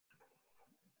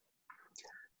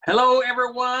Hello,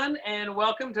 everyone, and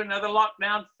welcome to another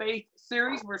Lockdown Faith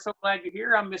series. We're so glad you're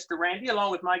here. I'm Mr. Randy, along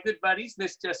with my good buddies,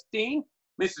 Miss Justine,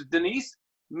 Mrs. Denise,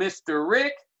 Mr.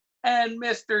 Rick, and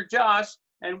Mr. Josh,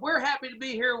 and we're happy to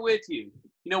be here with you.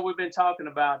 You know, we've been talking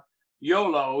about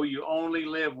YOLO, you only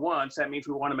live once. That means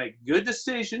we want to make good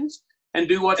decisions and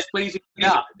do what's pleasing to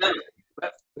God.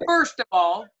 But first of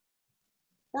all,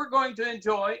 we're going to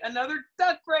enjoy another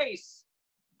duck race.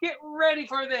 Get ready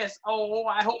for this. Oh,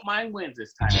 I hope mine wins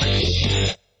this time.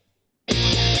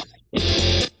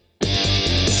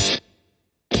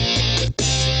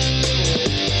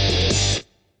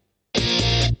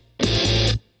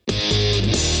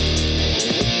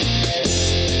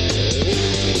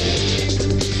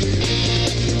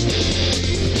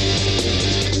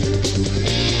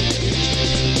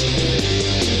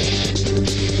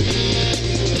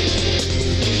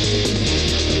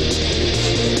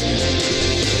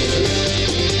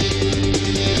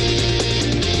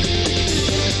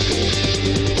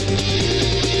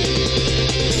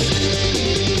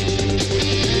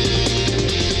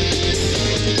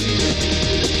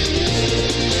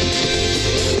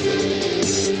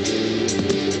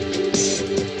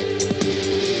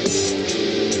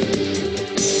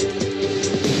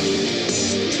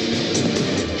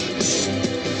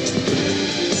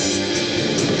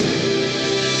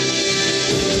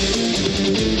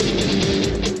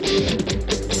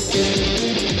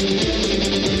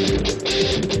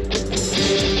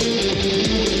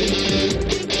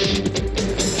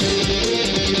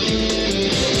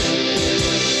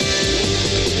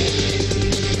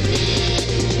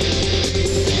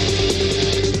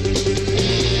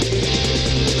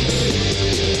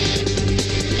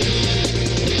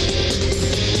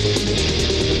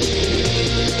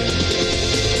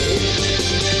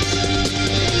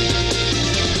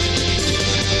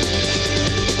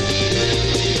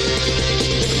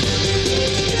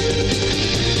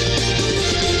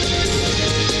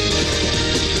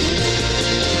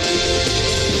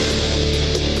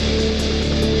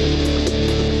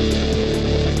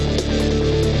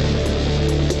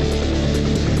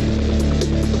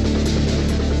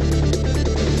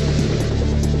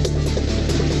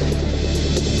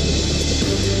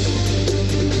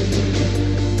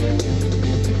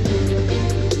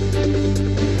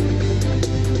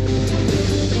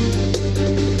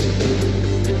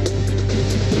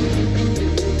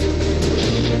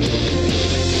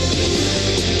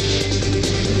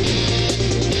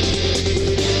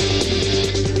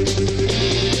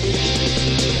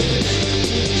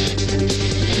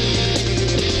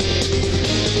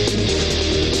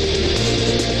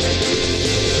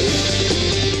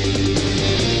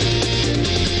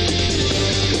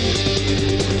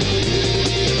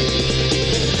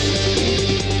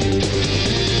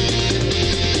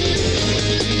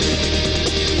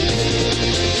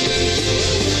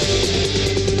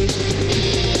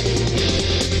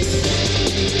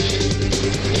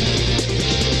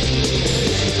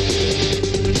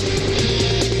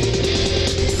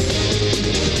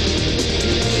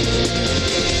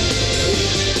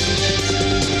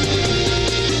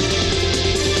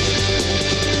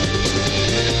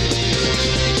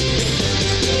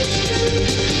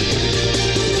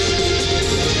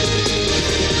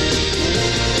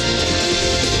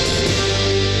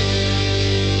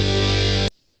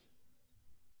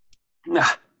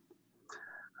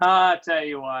 I'll tell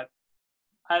you what,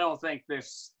 I don't think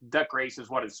this duck race is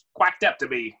what it's quacked up to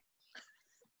be.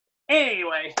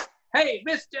 Anyway, hey,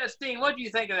 Miss Justine, what do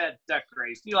you think of that duck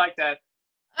race? Do you like that?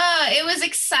 It was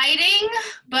exciting,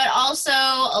 but also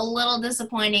a little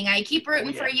disappointing. I keep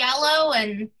rooting for yellow,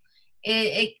 and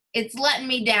it's letting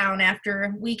me down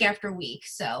after week.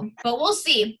 So, but we'll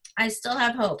see. I still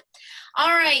have hope. All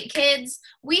right, kids,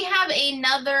 we have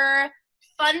another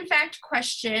fun fact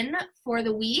question for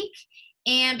the week.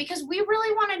 And because we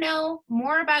really want to know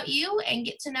more about you and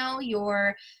get to know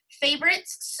your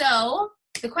favorites. So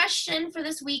the question for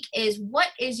this week is, what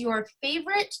is your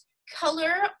favorite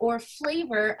color or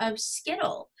flavor of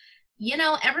Skittle? You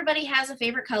know, everybody has a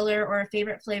favorite color or a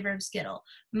favorite flavor of Skittle.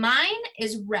 Mine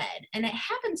is red, and it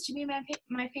happens to be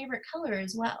my favorite color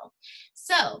as well.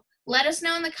 So let us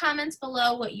know in the comments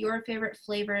below what your favorite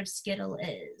flavor of Skittle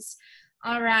is.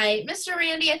 All right, Mr.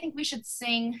 Randy, I think we should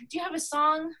sing. Do you have a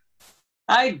song?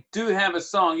 I do have a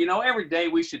song. You know, every day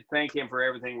we should thank him for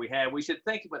everything we have. We should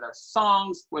thank him with our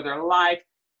songs, with our life,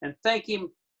 and thank him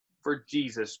for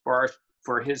Jesus, for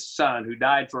his son who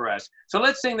died for us. So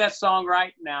let's sing that song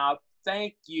right now.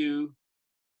 Thank you.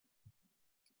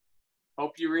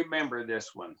 Hope you remember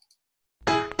this one.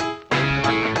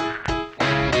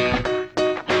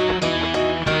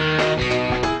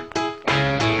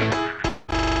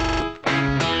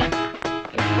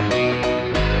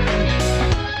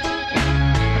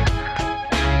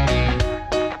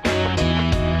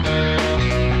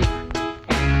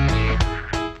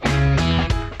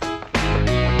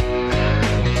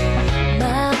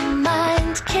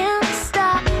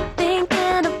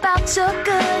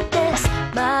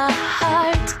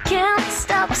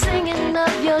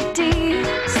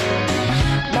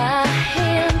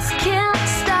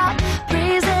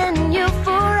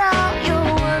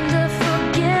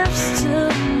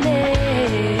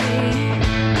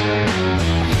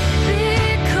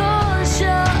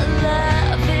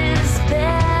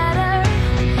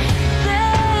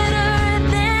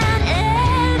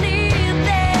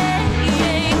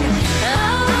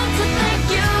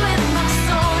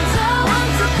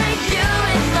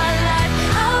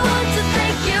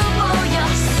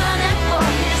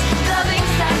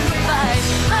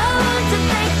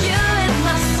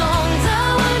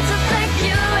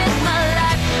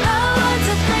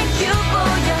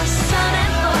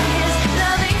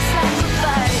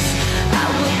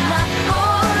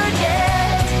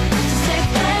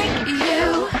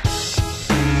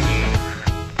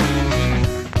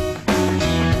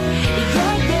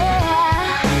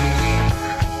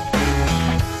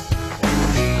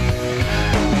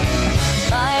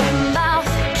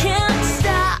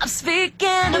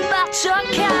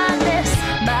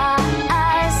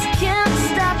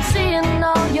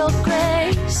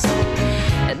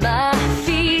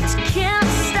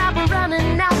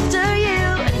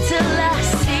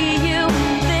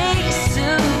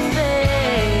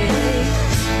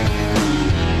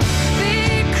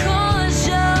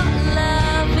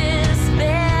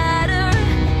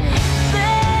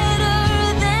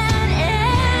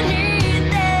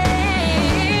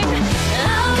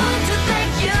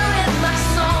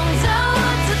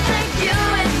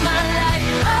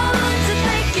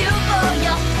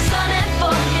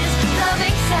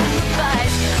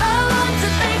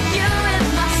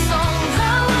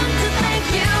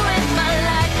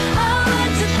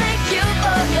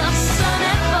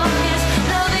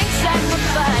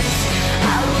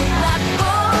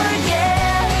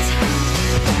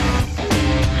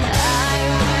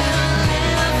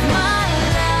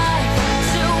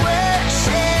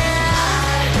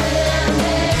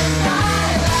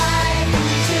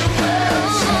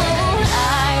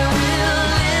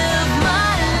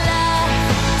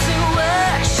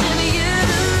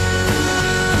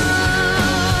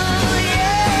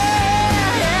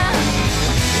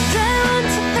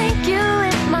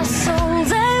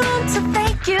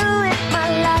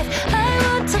 life. I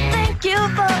want to thank you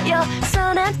for your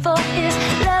son and for his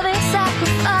loving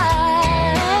sacrifice.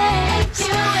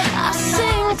 I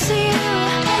sing to you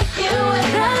when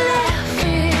I left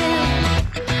you.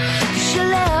 You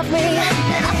love me,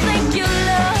 and I thank you,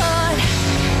 Lord.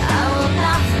 I will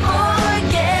not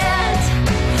forget.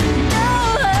 No,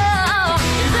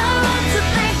 'cause I want to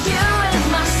thank you with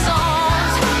my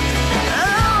songs,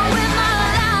 oh, with my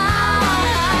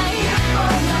life.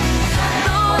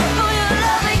 Lord, for your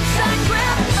loving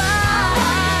sacrifice.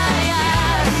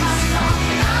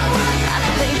 I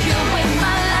thank you with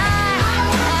my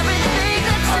life, everything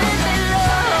that's in me,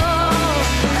 Lord.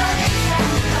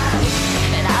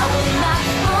 And I will not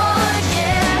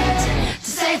forget to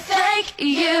say thank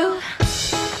you.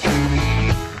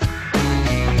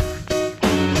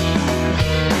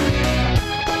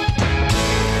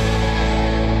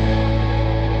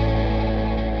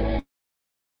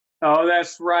 Oh,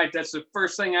 that's right. That's the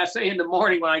first thing I say in the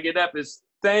morning when I get up is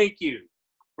thank you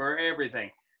for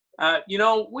everything. You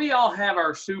know, we all have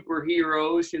our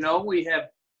superheroes. You know, we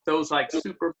have those like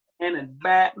Superman and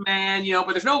Batman, you know,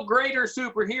 but there's no greater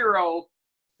superhero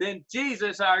than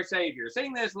Jesus, our Savior.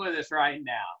 Sing this with us right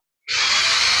now.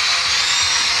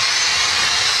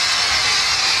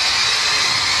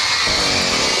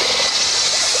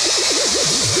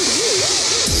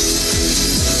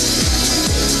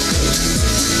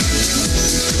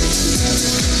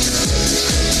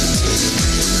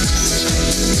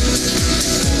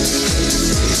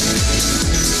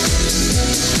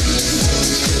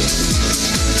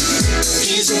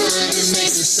 He's the one who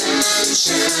makes the sun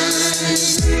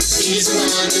shine. He's the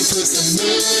one who puts the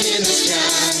moon in the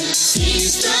sky.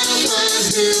 He's the one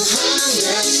who hung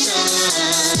the stars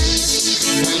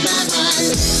one by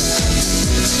one.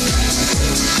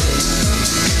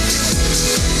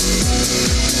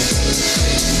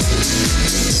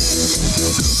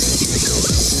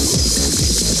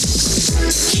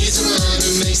 He's the one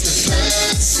who makes the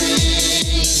floods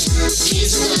sing.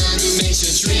 He's the one who makes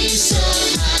your dreams so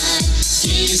high.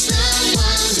 He's the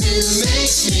one who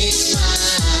makes me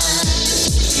smile.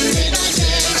 Day by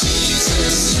day,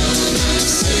 Jesus, you're my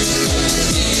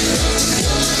superhero.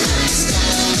 You're my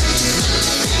star, my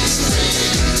best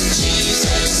friend.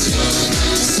 Jesus, you're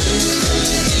my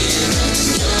superhero.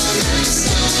 You're my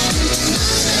star, my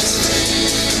best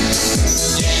friend.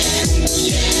 Yeah,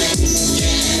 yeah,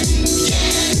 yeah, yeah,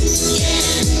 yeah,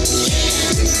 yeah.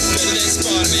 Better than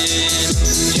Spider-Man.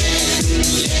 Yeah,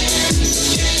 yeah, yeah.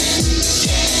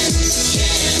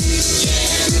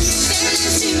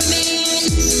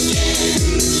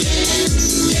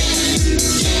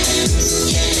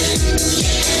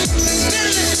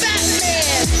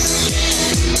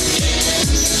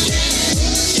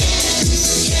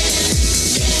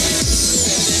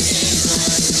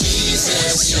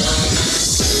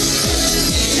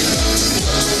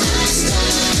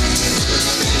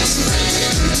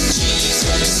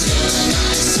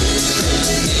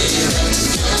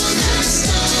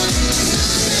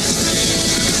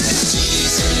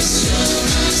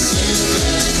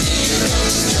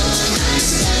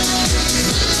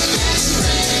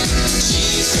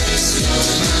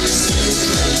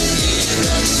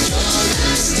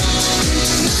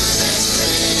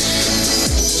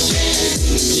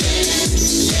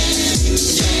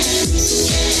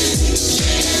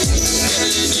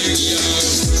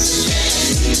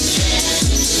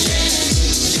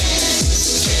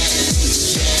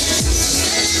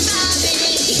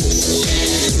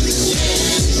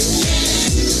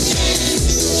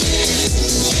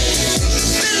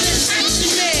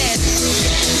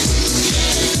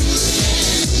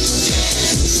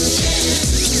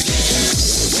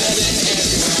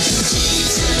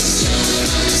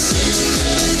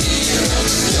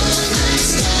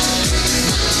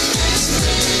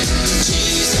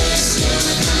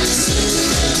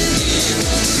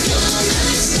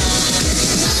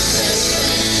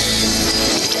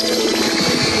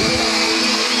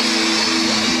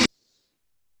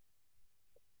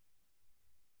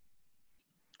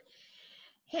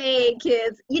 Hey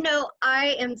kids, you know,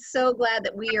 I am so glad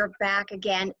that we are back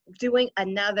again doing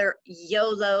another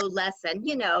YOLO lesson.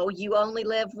 You know, you only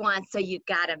live once, so you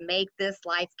gotta make this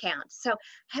life count. So I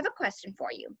have a question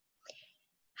for you.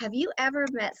 Have you ever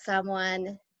met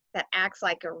someone that acts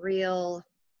like a real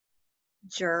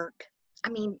jerk? I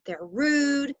mean, they're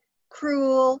rude,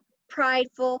 cruel,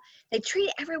 prideful. They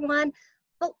treat everyone,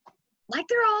 well, like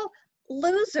they're all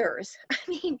losers. I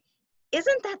mean,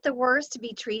 isn't that the worst, to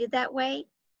be treated that way?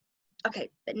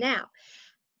 Okay, but now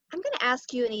I'm going to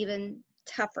ask you an even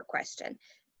tougher question,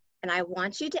 and I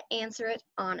want you to answer it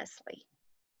honestly.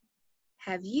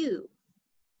 Have you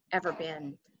ever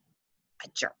been a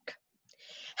jerk?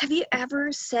 Have you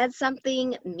ever said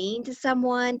something mean to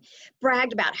someone,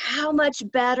 bragged about how much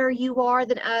better you are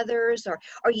than others, or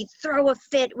you throw a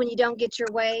fit when you don't get your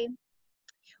way?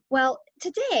 Well,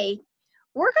 today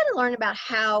we're going to learn about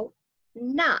how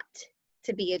not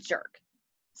to be a jerk.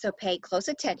 So pay close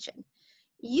attention.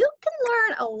 You can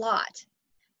learn a lot.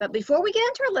 But before we get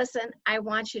into our lesson, I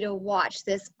want you to watch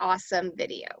this awesome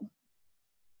video.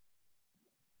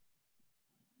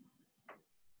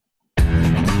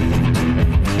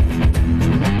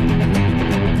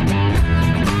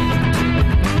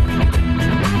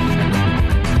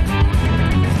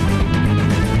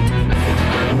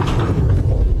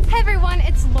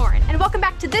 Welcome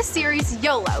back to this series,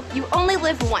 YOLO, You Only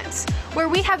Live Once, where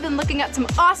we have been looking at some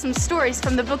awesome stories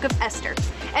from the book of Esther.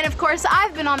 And of course,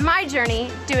 I've been on my journey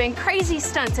doing crazy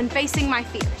stunts and facing my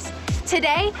fears.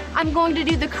 Today, I'm going to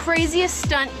do the craziest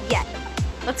stunt yet.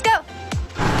 Let's go.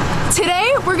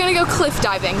 Today, we're gonna go cliff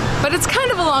diving, but it's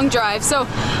kind of a long drive, so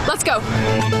let's go.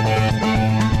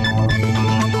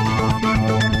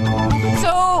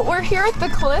 So we're here at the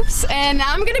cliffs, and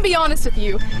I'm gonna be honest with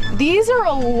you, these are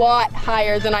a lot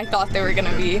higher than I thought they were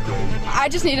gonna be. I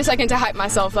just need a second to hype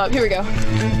myself up. Here we go.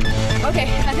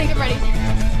 Okay, I think I'm ready.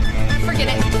 Forget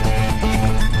it.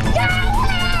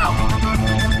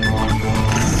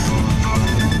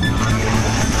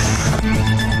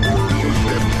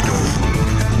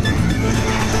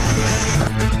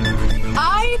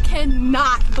 I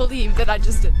cannot believe that I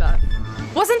just did that.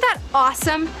 Wasn't that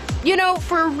awesome? You know,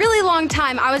 for a really long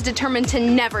time, I was determined to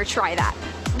never try that.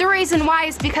 The reason why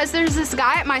is because there's this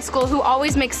guy at my school who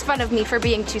always makes fun of me for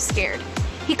being too scared.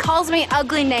 He calls me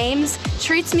ugly names,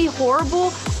 treats me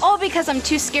horrible, all because I'm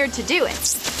too scared to do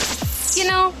it. You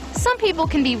know, some people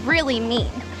can be really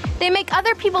mean. They make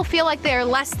other people feel like they are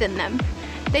less than them.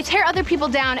 They tear other people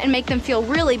down and make them feel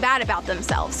really bad about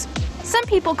themselves. Some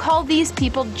people call these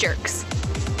people jerks.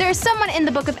 There's someone in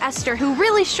the book of Esther who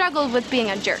really struggled with being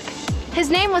a jerk. His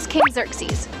name was King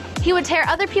Xerxes. He would tear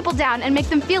other people down and make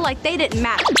them feel like they didn't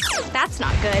matter. That's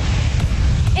not good.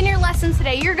 In your lesson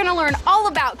today, you're gonna learn all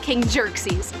about King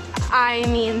Xerxes.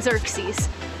 Xerxes.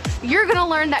 You're gonna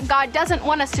learn that God doesn't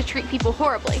want us to treat people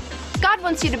horribly. God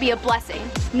wants you to be a blessing,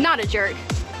 not a jerk.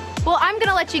 Well, I'm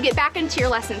gonna let you get back into your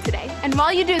lesson today. And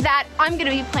while you do that, I'm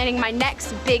gonna be planning my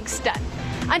next big stunt.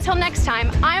 Until next time,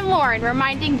 I'm Lauren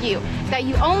reminding you that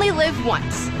you only live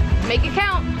once. Make it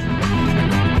count.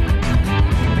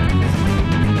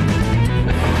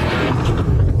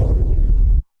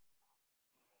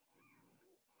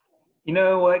 You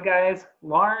know what, guys?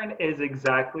 Lauren is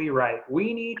exactly right.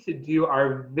 We need to do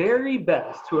our very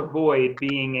best to avoid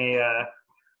being a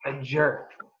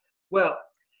jerk. Well,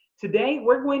 today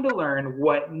we're going to learn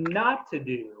what not to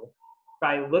do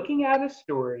by looking at a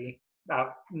story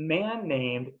about a man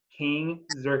named King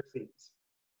Xerxes.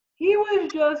 He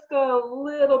was just a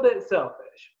little bit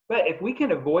selfish, but if we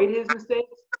can avoid his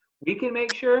mistakes, we can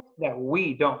make sure that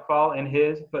we don't fall in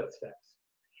his footsteps.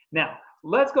 Now,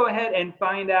 let's go ahead and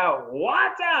find out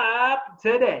what's up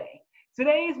today.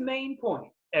 Today's main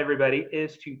point, everybody,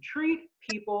 is to treat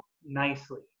people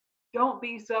nicely. Don't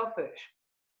be selfish.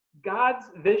 God's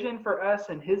vision for us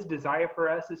and his desire for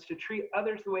us is to treat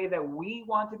others the way that we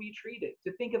want to be treated,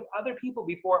 to think of other people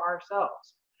before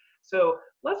ourselves. So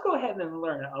let's go ahead and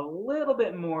learn a little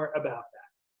bit more about that.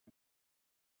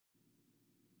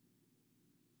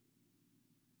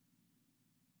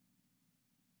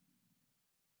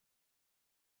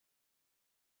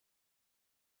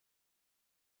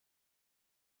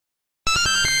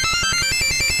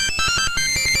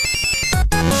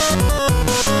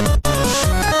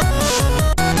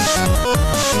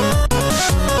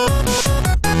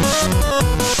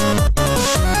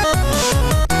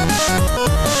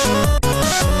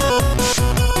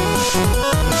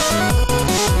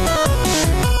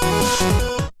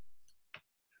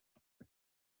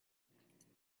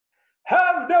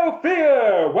 Have no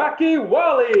fear, Wacky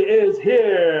Wally is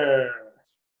here.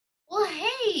 Well,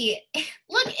 hey,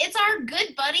 look, it's our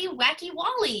good buddy, Wacky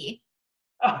Wally.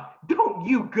 Don't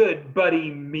you good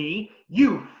buddy me,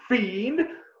 you fiend.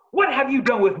 What have you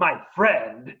done with my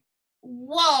friend?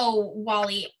 Whoa,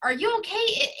 Wally, are you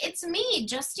okay? It's me,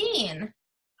 Justine.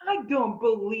 I don't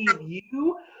believe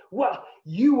you. Well,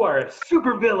 you are a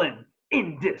supervillain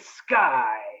in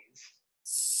disguise.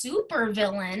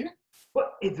 Supervillain?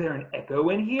 What, is there an echo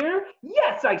in here?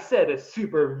 Yes, I said a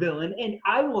supervillain, and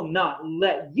I will not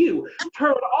let you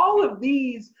turn all of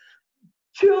these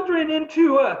children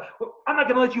into I'm not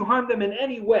going to let you harm them in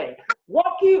any way.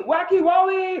 Wacky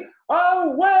Wally,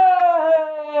 away!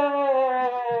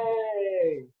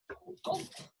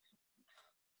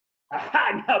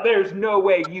 Aha, now there's no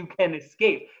way you can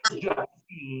escape,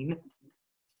 Justine.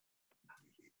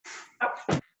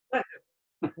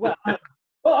 Well,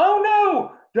 oh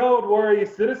no! Don't worry,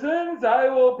 citizens. I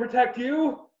will protect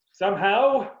you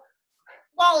somehow.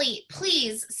 Wally,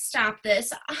 please stop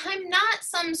this. I'm not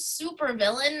some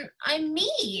supervillain. I'm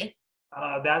me.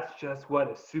 That's just what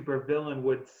a supervillain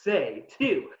would say,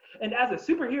 too. And as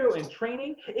a superhero in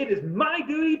training, it is my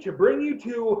duty to bring you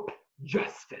to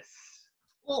justice.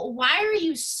 Well, why are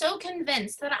you so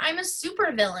convinced that I'm a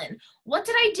supervillain? What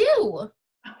did I do?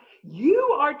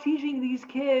 You are teaching these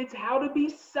kids how to be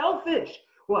selfish.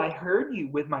 Well, I heard you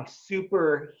with my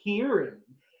super hearing.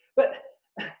 But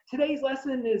today's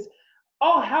lesson is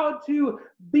all how to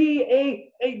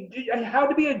be how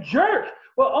to be a jerk.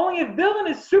 Well, only a villain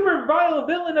is super vile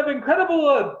villain of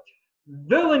incredible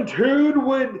villaintude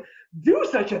would do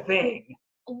such a thing.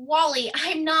 Wally,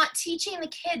 I'm not teaching the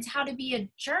kids how to be a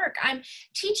jerk. I'm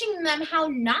teaching them how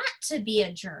not to be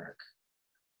a jerk.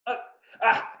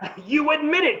 You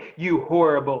admit it, you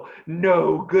horrible,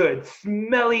 no good,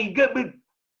 smelly good.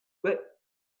 But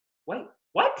wait,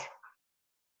 what?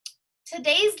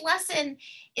 Today's lesson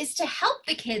is to help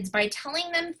the kids by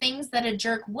telling them things that a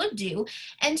jerk would do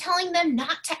and telling them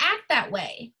not to act that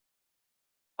way.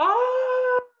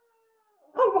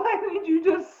 Why did you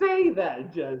just say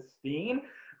that, Justine?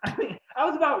 I mean, I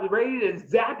was about ready to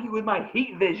zap you with my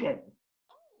heat vision.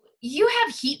 You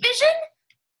have heat vision?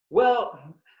 Well,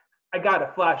 I got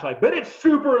a flashlight, but it's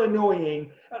super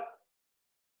annoying.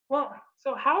 Well,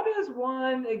 so how does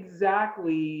one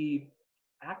exactly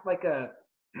act like a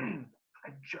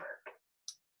jerk?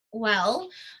 Well,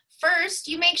 first,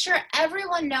 you make sure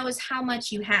everyone knows how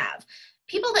much you have.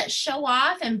 People that show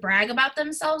off and brag about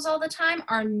themselves all the time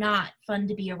are not fun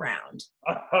to be around.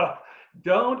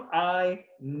 Don't I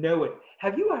know it?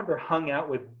 Have you ever hung out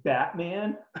with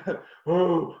Batman?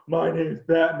 Oh, my name's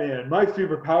Batman. My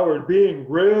superpower is being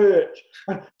rich.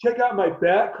 Check out my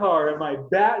Bat car and my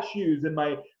Bat shoes and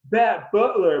my Bat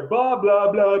butler, blah,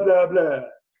 blah, blah, blah, blah.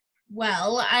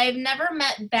 Well, I've never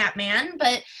met Batman,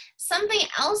 but something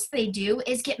else they do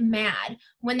is get mad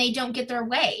when they don't get their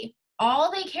way.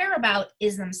 All they care about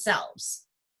is themselves.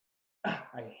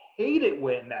 I hate it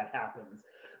when that happens.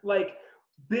 Like,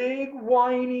 big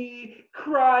whiny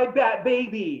cry bat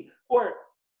baby, or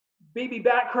baby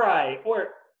bat cry, or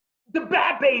the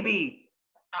bat baby.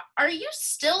 Are you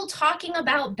still talking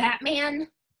about Batman?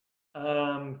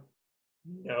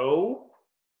 No.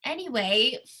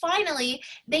 Anyway, finally,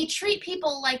 they treat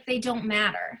people like they don't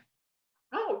matter.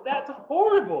 Oh, that's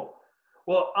horrible.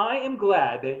 Well, I am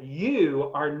glad that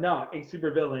you are not a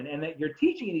supervillain and that you're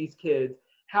teaching these kids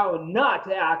how not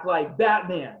to act like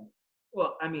Batman.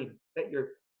 Well, I mean, that you're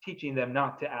teaching them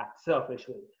not to act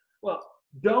selfishly. Well,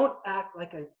 don't act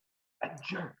like a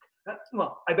jerk.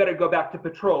 Well, I better go back to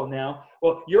patrol now.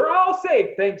 Well, you're all safe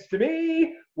thanks to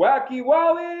me, Wacky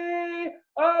Wally,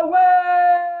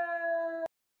 away!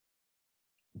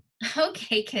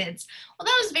 Okay, kids. Well,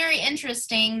 that was very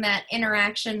interesting, that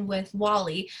interaction with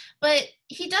Wally, but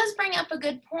he does bring up a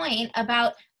good point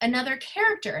about another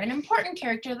character, an important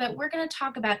character that we're going to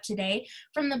talk about today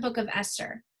from the book of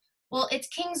Esther. Well, it's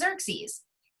King Xerxes.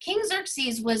 King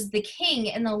Xerxes was the king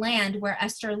in the land where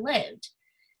Esther lived.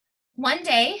 One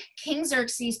day, King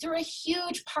Xerxes threw a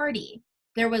huge party.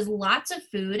 There was lots of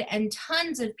food and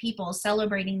tons of people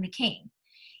celebrating the king.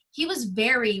 He was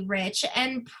very rich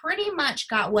and pretty much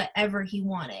got whatever he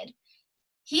wanted.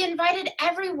 He invited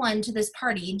everyone to this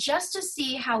party just to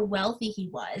see how wealthy he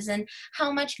was and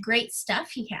how much great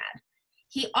stuff he had.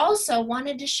 He also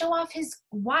wanted to show off his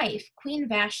wife, Queen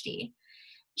Vashti.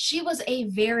 She was a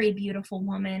very beautiful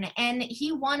woman, and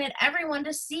he wanted everyone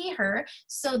to see her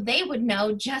so they would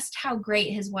know just how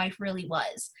great his wife really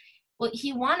was. Well,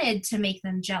 he wanted to make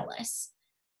them jealous.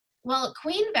 Well,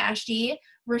 Queen Vashti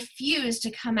refused to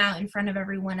come out in front of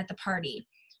everyone at the party.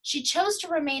 She chose to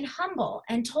remain humble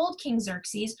and told King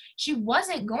Xerxes she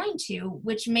wasn't going to,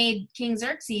 which made King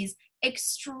Xerxes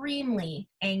extremely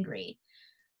angry.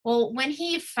 Well, when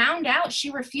he found out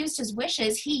she refused his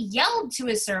wishes, he yelled to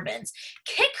his servants,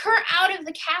 "Kick her out of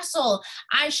the castle!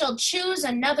 I shall choose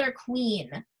another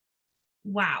queen."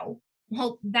 Wow.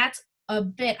 Well, that's a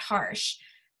bit harsh,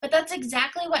 but that's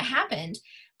exactly what happened.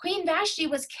 Queen Vashti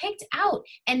was kicked out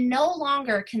and no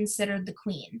longer considered the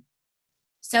queen.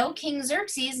 So King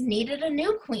Xerxes needed a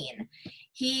new queen.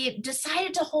 He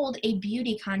decided to hold a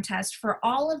beauty contest for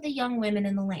all of the young women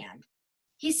in the land.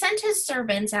 He sent his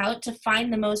servants out to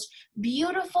find the most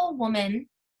beautiful women,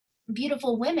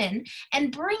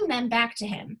 and bring them back to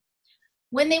him.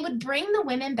 When they would bring the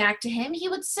women back to him, he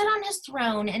would sit on his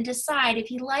throne and decide if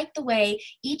he liked the way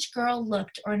each girl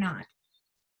looked or not.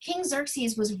 King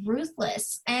Xerxes was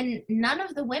ruthless, and none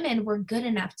of the women were good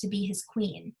enough to be his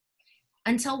queen.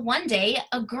 until one day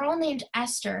a girl named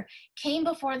Esther came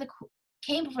before the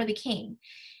king.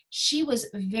 She was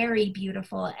very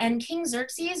beautiful, and King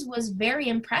Xerxes was very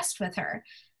impressed with her.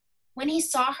 When he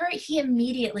saw her, he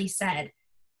immediately said,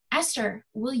 "Esther,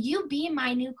 will you be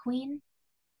my new queen?"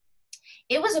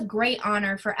 It was a great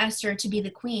honor for Esther to be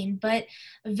the queen, but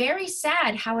very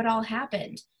sad how it all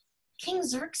happened. King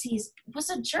Xerxes was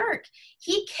a jerk.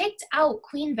 He kicked out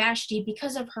Queen Vashti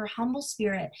because of her humble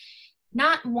spirit,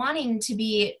 not wanting to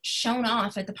be shown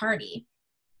off at the party.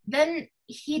 Then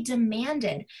he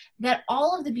demanded that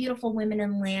all of the beautiful women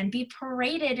in the land be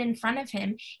paraded in front of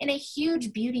him in a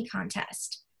huge beauty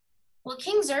contest. Well,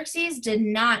 King Xerxes did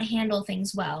not handle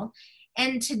things well.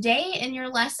 And today in your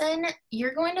lesson,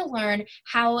 you're going to learn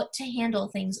how to handle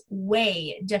things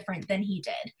way different than he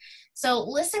did. So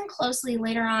listen closely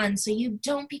later on so you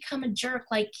don't become a jerk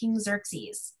like King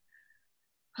Xerxes.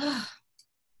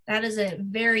 That is a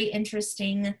very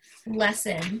interesting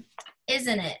lesson,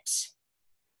 isn't it?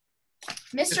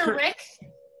 Mr. Rick?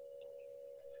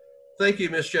 Thank you,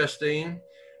 Miss Justine.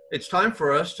 It's time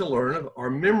for us to learn our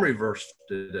memory verse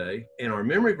today. And our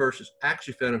memory verse is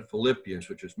actually found in Philippians,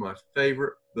 which is my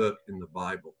favorite book in the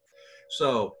Bible.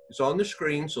 So it's on the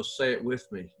screen, so say it with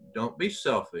me. Don't be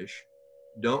selfish.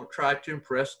 Don't try to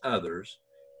impress others.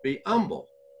 Be humble.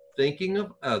 Thinking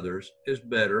of others is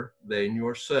better than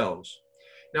yourselves.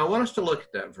 Now I want us to look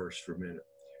at that verse for a minute.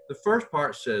 The first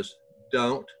part says,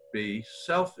 don't be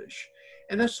selfish.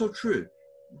 And that's so true.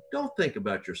 Don't think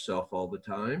about yourself all the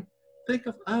time. Think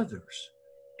of others.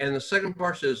 And the second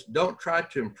part says, don't try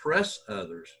to impress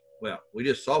others. Well, we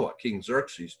just saw what King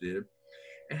Xerxes did.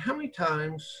 And how many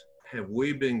times have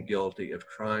we been guilty of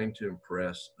trying to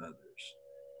impress others?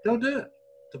 Don't do it.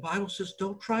 The Bible says,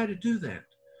 don't try to do that.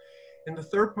 And the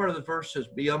third part of the verse says,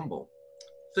 be humble.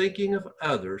 Thinking of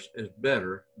others is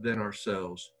better than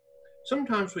ourselves.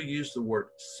 Sometimes we use the word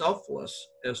selfless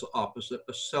as the opposite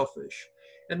of selfish.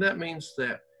 And that means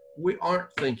that we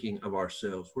aren't thinking of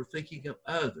ourselves. We're thinking of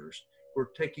others. We're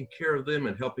taking care of them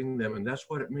and helping them. And that's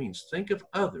what it means. Think of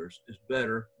others is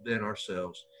better than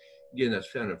ourselves. Again, that's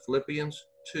found in Philippians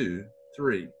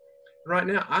 2:3. Right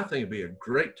now, I think it'd be a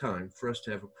great time for us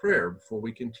to have a prayer before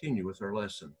we continue with our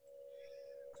lesson.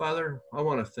 Father, I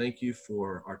want to thank you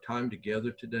for our time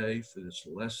together today, for this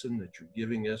lesson that you're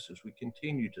giving us as we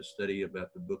continue to study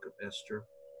about the book of Esther.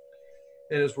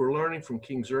 And as we're learning from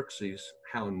King Xerxes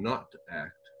how not to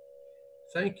act,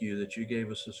 thank you that you gave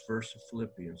us this verse of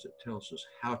Philippians that tells us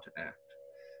how to act,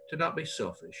 to not be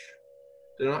selfish,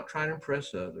 to not try to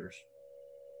impress others,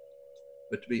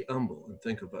 but to be humble and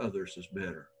think of others as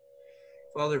better.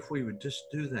 Father, if we would just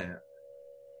do that,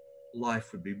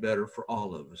 life would be better for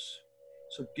all of us.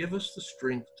 So give us the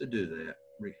strength to do that.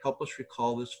 Help us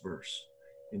recall this verse.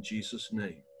 In Jesus'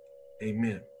 name,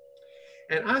 amen.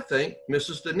 And I think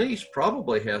Mrs. Denise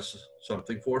probably has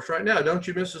something for us right now. Don't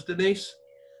you, Mrs. Denise?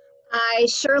 I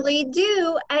surely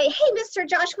do. Hey, Mr.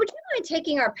 Josh, would you mind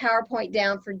taking our PowerPoint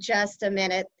down for just a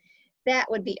minute? That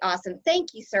would be awesome.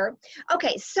 Thank you, sir.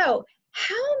 Okay, so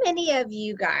how many of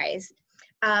you guys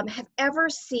have ever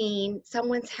seen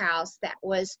someone's house that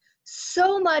was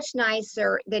so much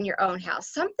nicer than your own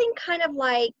house? Something kind of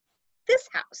like this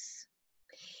house.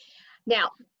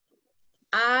 Now,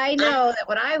 I know that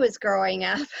when I was growing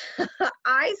up,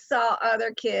 I saw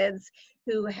other kids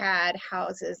who had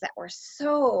houses that were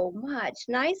so much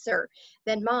nicer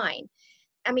than mine.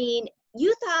 I mean,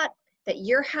 you thought that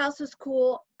your house was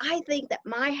cool. I think that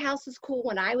my house was cool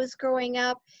when I was growing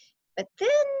up. But then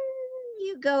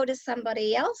you go to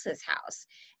somebody else's house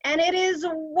and it is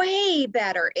way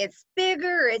better. It's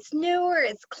bigger, it's newer,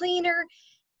 it's cleaner,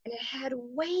 and it had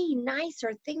way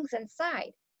nicer things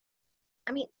inside.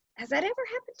 I mean, has that ever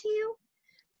happened to you?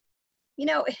 You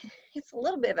know, it's a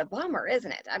little bit of a bummer,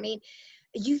 isn't it? I mean,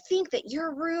 you think that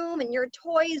your room and your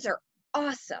toys are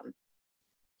awesome,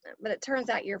 but it turns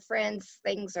out your friends'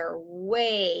 things are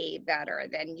way better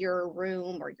than your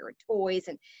room or your toys,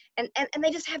 and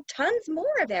they just have tons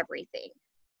more of everything.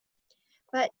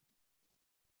 But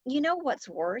you know what's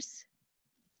worse?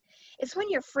 It's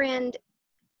when your friend,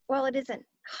 well, it isn't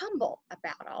humble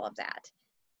about all of that.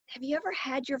 Have you ever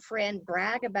had your friend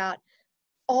brag about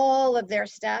all of their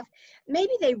stuff?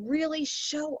 Maybe they really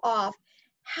show off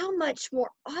how much more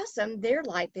awesome their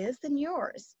life is than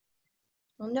yours.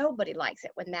 Well, nobody likes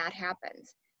it when that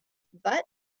happens. But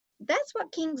that's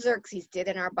what King Xerxes did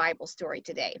in our Bible story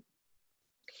today.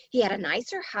 He had a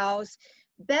nicer house,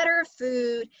 better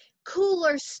food,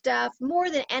 cooler stuff, more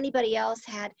than anybody else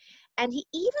had. And he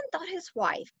even thought his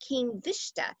wife, King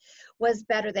Vashti, was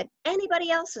better than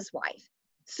anybody else's wife.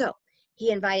 So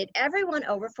He invited everyone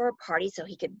over for a party so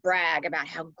he could brag about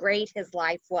how great his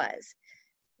life was.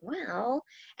 Well,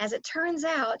 as it turns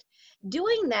out,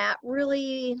 doing that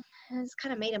really has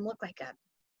kind of made him look like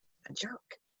a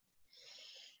jerk.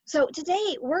 So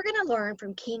today we're going to learn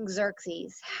from King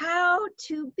Xerxes how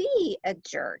to be a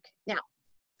jerk. Now,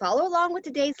 follow along with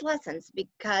today's lessons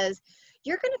because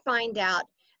you're going to find out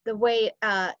the way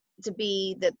to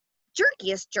be the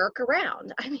jerkiest jerk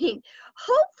around. I mean,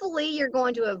 hopefully you're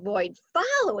going to avoid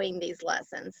following these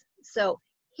lessons. So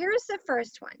here's the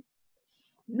first one.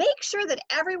 Make sure that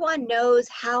everyone knows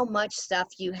how much stuff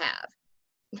you have.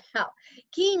 Now,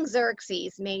 King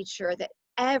Xerxes made sure that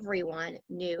everyone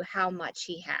knew how much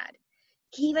he had.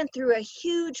 He even threw a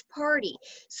huge party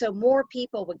so more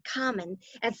people would come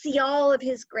and see all of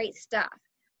his great stuff.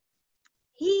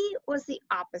 He was the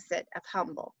opposite of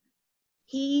humble.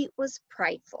 He was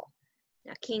prideful.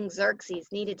 Now, King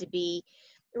Xerxes needed to be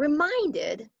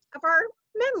reminded of our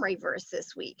memory verse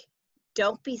this week.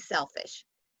 Don't be selfish.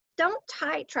 Don't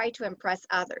try to impress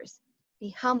others. Be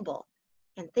humble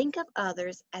and think of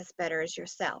others as better as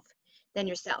yourself than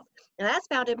yourself. Now, that's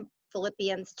found in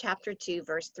Philippians chapter 2,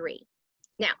 verse 3.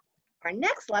 Now, our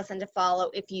next lesson to follow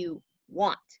if you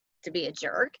want to be a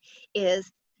jerk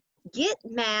is get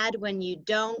mad when you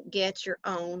don't get your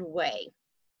own way.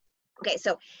 Okay,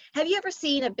 so have you ever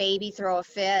seen a baby throw a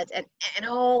fit, an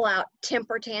all-out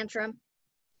temper tantrum?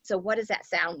 So what does that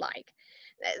sound like?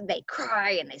 They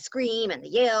cry and they scream and they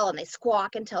yell and they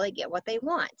squawk until they get what they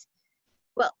want.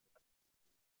 Well,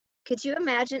 could you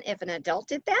imagine if an adult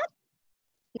did that?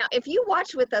 Now, if you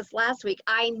watched with us last week,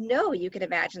 I know you can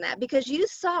imagine that because you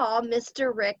saw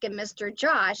Mr. Rick and Mr.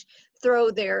 Josh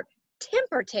throw their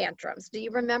temper tantrums. Do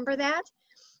you remember that?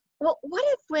 Well, what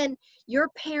if when your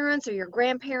parents or your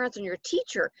grandparents or your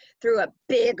teacher threw a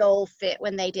big old fit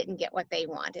when they didn't get what they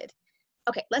wanted?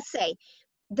 Okay, let's say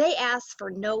they asked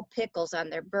for no pickles on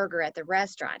their burger at the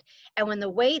restaurant, and when the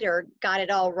waiter got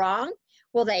it all wrong,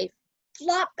 well, they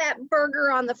flopped that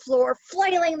burger on the floor,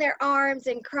 flailing their arms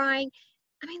and crying.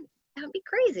 I mean, that would be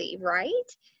crazy, right?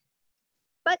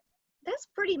 But that's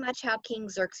pretty much how King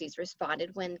Xerxes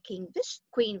responded when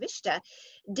Queen Vishta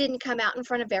didn't come out in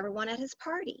front of everyone at his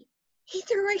party. He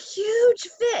threw a huge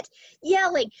fit,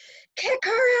 yelling, "Kick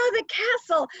her out of the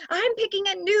castle! I'm picking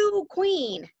a new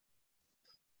queen!"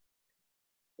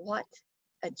 What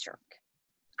a jerk.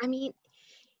 I mean,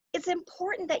 it's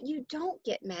important that you don't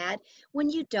get mad when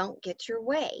you don't get your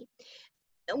way.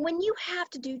 When you have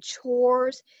to do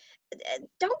chores,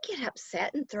 don't get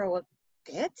upset and throw a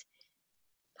fit.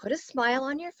 Put a smile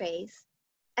on your face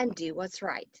and do what's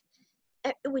right.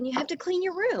 When you have to clean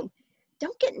your room,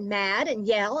 don't get mad and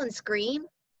yell and scream.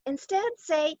 Instead,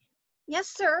 say, "Yes,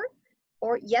 sir,"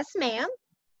 or "Yes, ma'am,"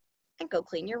 and go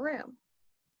clean your room.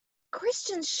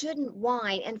 Christians shouldn't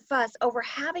whine and fuss over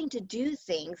having to do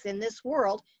things in this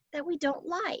world that we don't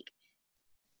like.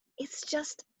 It's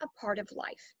just a part of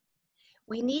life.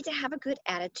 We need to have a good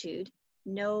attitude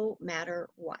no matter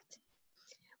what.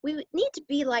 We need to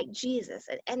be like Jesus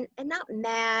and not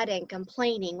mad and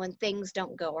complaining when things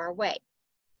don't go our way.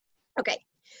 Okay,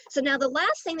 so now the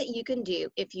last thing that you can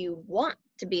do if you want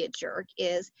to be a jerk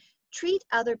is treat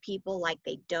other people like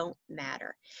they don't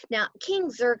matter. Now, King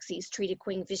Xerxes treated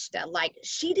Queen Vishta like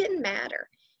she didn't matter.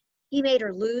 He made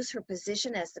her lose her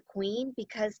position as the queen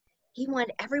because he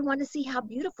wanted everyone to see how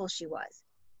beautiful she was,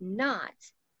 not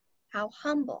how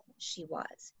humble she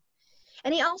was.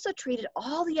 And he also treated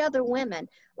all the other women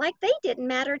like they didn't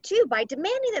matter too by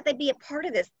demanding that they be a part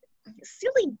of this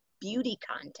silly beauty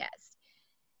contest.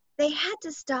 They had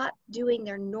to stop doing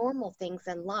their normal things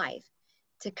in life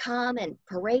to come and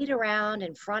parade around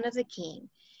in front of the king.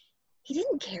 He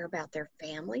didn't care about their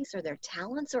families or their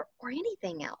talents or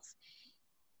anything else.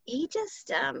 He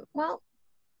just, well,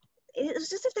 it was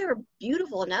just if they were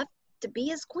beautiful enough to be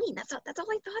his queen. That's all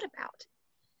he thought about.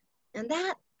 And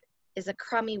that is a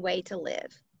crummy way to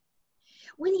live.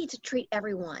 We need to treat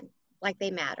everyone like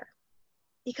they matter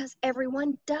because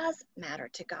everyone does matter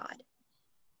to God.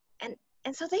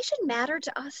 And so they should matter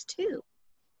to us too.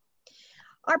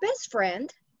 Our best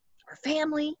friend, our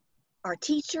family, our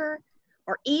teacher,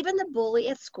 or even the bully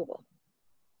at school,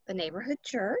 the neighborhood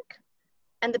jerk,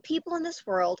 and the people in this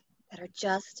world that are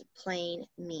just plain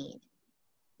mean.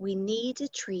 We need to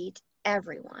treat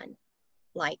everyone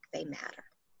like they matter.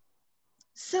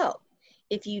 So,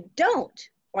 if you don't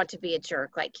want to be a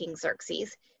jerk like King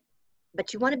Xerxes,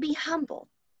 but you want to be humble,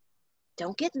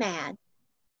 don't get mad,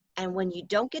 and when you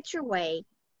don't get your way,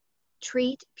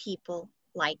 treat people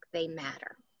like they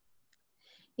matter.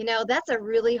 You know, that's a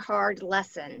really hard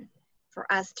lesson for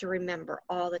us to remember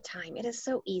all the time. It is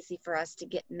so easy for us to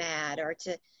get mad or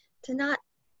to not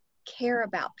care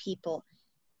about people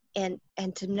and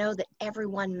to know that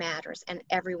everyone matters and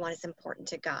everyone is important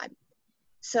to God.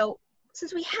 So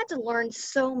since we had to learn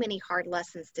so many hard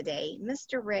lessons today,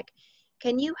 Mr. Rick,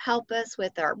 can you help us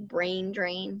with our brain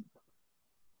drain?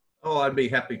 Oh, I'd be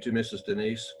happy to, Mrs.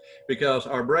 Denise, because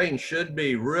our brain should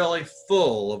be really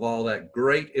full of all that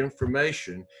great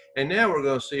information. And now we're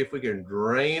going to see if we can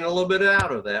drain a little bit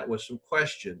out of that with some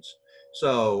questions.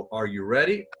 So are you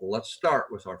ready? Let's start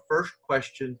with our first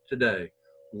question today.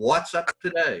 What's up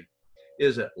today?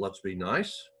 Is it let's be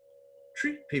nice,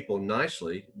 treat people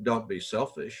nicely, don't be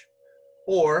selfish,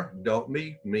 or don't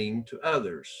be mean to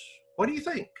others? What do you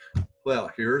think?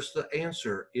 Well, here's the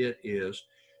answer. It is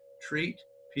treat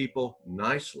people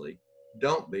nicely,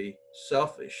 don't be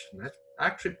selfish. And that's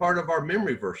actually part of our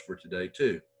memory verse for today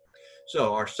too.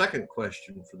 So our second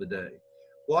question for the day,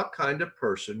 what kind of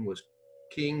person was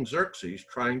King Xerxes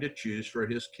trying to choose for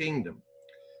his kingdom?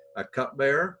 A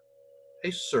cupbearer,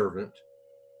 a servant,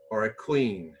 or a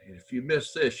queen? If you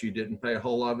missed this, you didn't pay a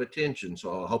whole lot of attention,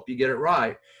 so I hope you get it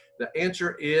right. The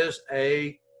answer is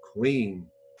a queen.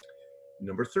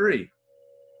 Number 3,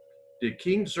 did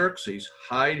King Xerxes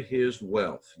hide his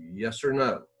wealth? Yes or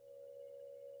no?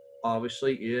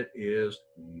 Obviously it is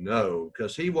no,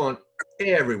 because he wanted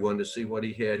everyone to see what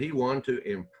he had. He wanted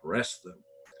to impress them.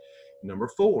 Number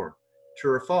 4,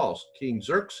 true or false? King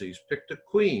Xerxes picked a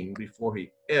queen before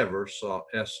he ever saw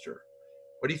Esther.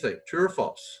 What do you think, true or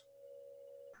false?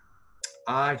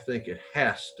 I think it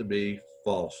has to be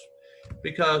false,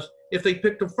 because if they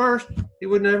picked him first, he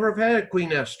would never have had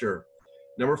Queen Esther.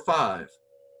 Number 5,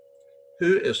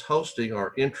 who is hosting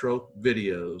our intro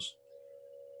videos?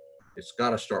 It's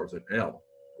got to start with an L.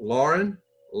 Lauren,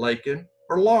 Lakin,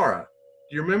 or Laura?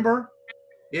 Do you remember?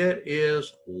 It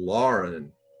is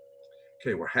Lauren.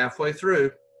 Okay, we're halfway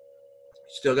through.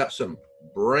 Still got some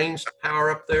brains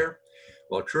power up there.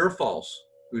 Well, true or false?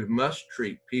 We must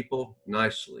treat people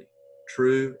nicely.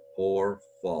 True or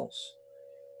false?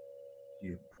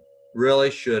 You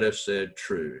really should have said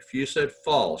true. If you said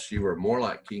false, you were more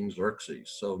like King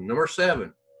Xerxes. So number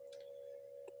 7,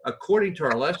 according to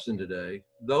our lesson today,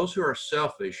 those who are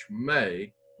selfish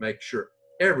may make sure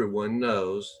everyone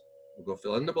knows, we'll go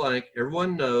fill in the blank,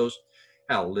 everyone knows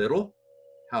how little,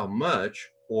 how much,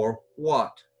 or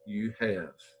what you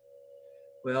have.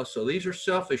 Well, so these are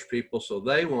selfish people, so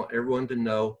they want everyone to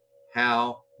know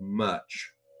how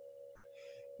much.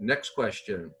 Next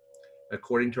question.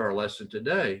 According to our lesson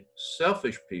today,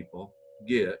 selfish people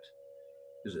get,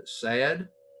 is it sad,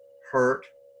 hurt,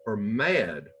 or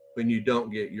mad when you don't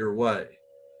get your way?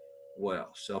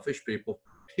 Well, selfish people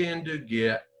tend to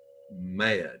get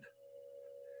mad.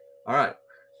 All right,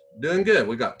 doing good.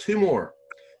 We got 2 more.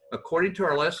 According to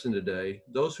our lesson today,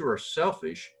 those who are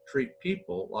selfish treat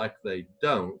people like they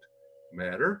don't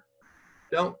matter,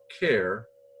 don't care,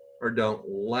 or don't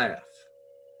laugh.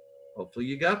 Hopefully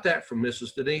you got that from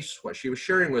Mrs. Denise, what she was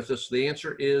sharing with us. The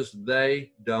answer is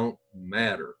they don't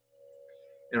matter.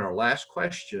 And our last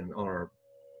question on our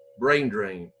brain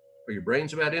drain, are your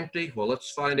brains about empty? Well,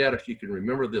 let's find out if you can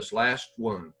remember this last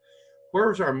one.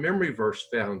 Where is our memory verse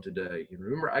found today? And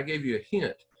remember, I gave you a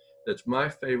hint. That's my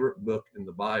favorite book in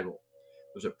the Bible.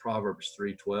 Was it Proverbs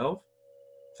 3:12,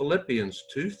 Philippians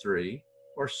 2:3,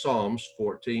 or Psalms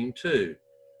 14:2?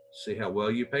 See how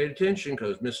well you paid attention,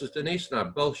 because Mrs. Denise and I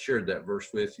both shared that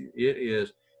verse with you. It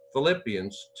is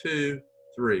Philippians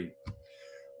 2:3.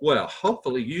 Well,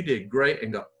 hopefully you did great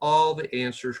and got all the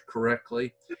answers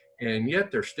correctly, and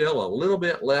yet there's still a little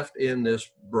bit left in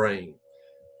this brain.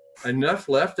 Enough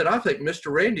left that I think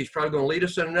Mr. Randy's probably going to lead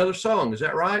us in another song. Is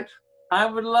that right? I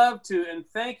would love to, and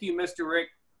thank you, Mr. Rick,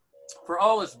 for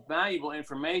all this valuable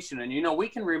information. And, you know, we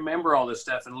can remember all this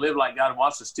stuff and live like God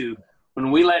wants us to when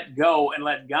we let go and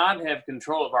let God have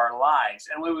control of our lives.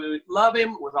 And when we love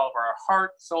him with all of our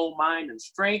heart, soul, mind, and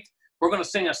strength, we're going to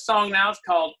sing a song now. It's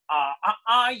called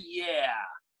Yeah.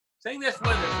 Sing this with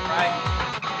us, right?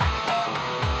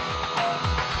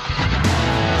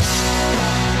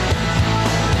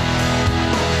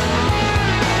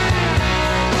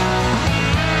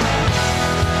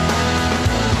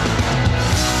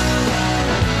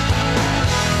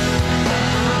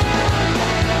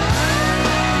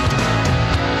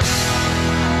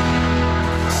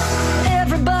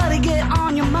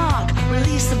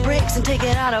 The brakes and take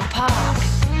it out of park.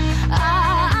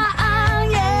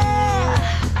 Yeah.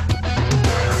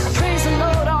 Praise the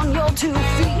Lord on your 2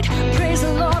 feet. Praise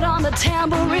the Lord on the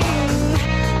tambourine.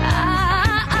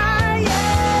 Yeah.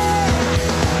 Yeah.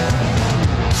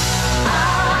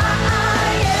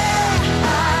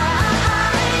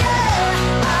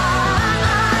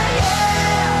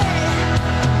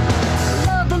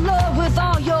 Love the Lord with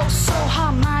all your soul,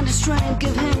 heart, mind, and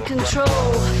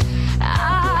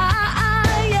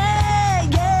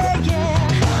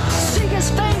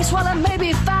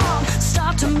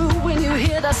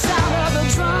the sound of the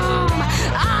drum.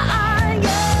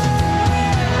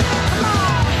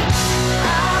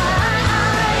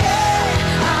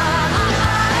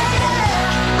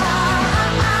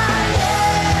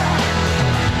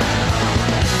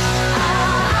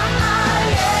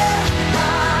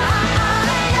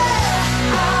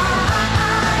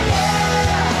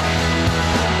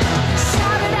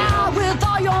 Shout it out with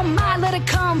all your might, let it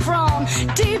come from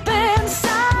deep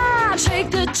inside.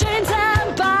 Shake the chains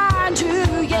and bind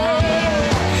you, yeah.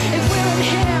 If we're in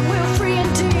Him, we're free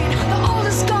indeed. The old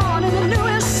is gone and the new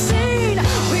is seen.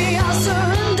 We are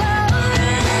surrendering,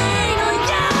 oh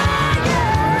yeah,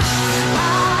 yeah.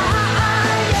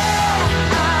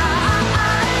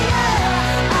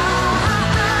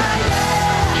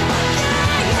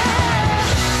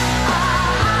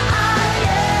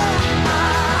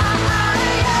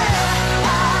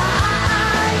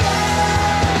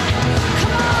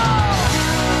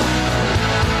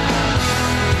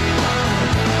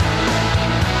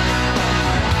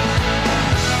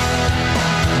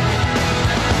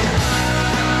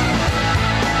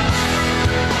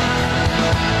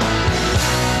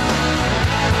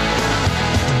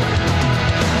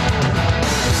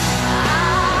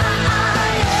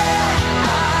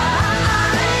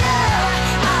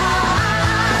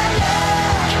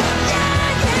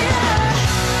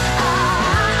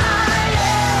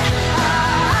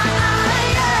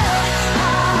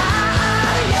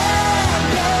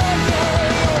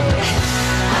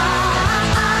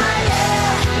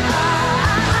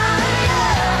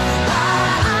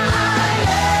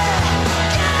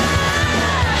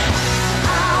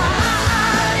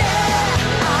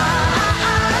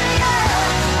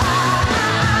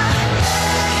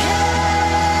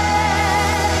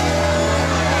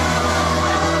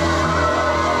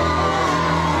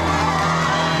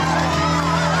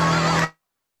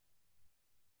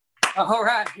 All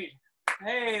right.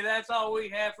 Hey, that's all we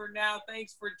have for now.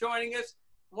 Thanks for joining us.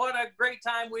 What a great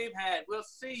time we've had. We'll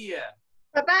see you.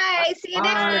 Bye-bye. See you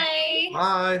next Bye. time.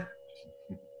 Bye. Bye.